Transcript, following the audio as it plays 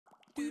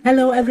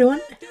Hello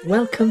everyone,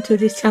 welcome to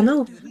this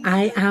channel.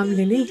 I am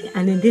Lilly,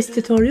 and in this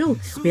tutorial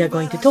we are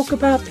going to talk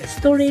about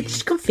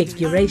storage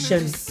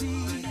configuration.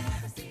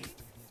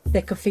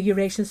 The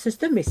configuration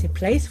system is in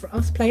place for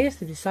us players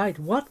to decide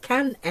what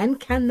can and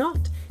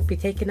cannot be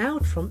taken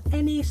out from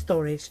any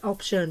storage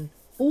option.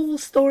 All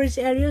storage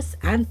areas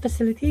and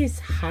facilities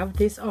have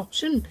this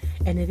option,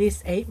 and it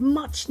is a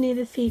much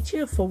needed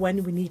feature for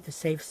when we need to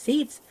save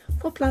seeds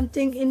for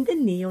planting in the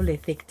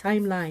Neolithic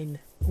timeline.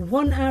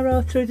 One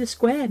arrow through the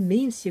square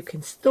means you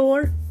can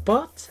store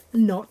but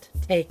not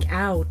take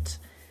out.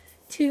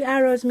 Two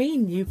arrows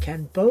mean you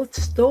can both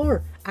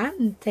store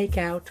and take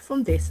out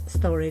from this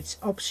storage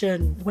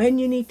option. When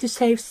you need to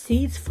save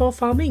seeds for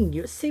farming,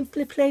 you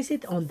simply place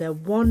it on the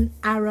one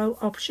arrow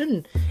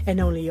option, and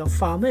only your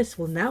farmers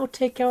will now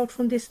take out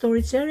from this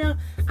storage area,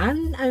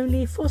 and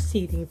only for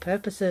seeding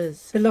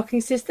purposes. The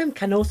locking system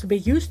can also be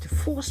used to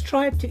force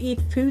tribe to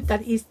eat food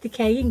that is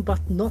decaying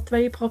but not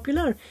very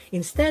popular,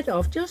 instead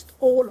of just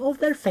all of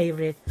their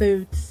favorite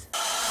foods.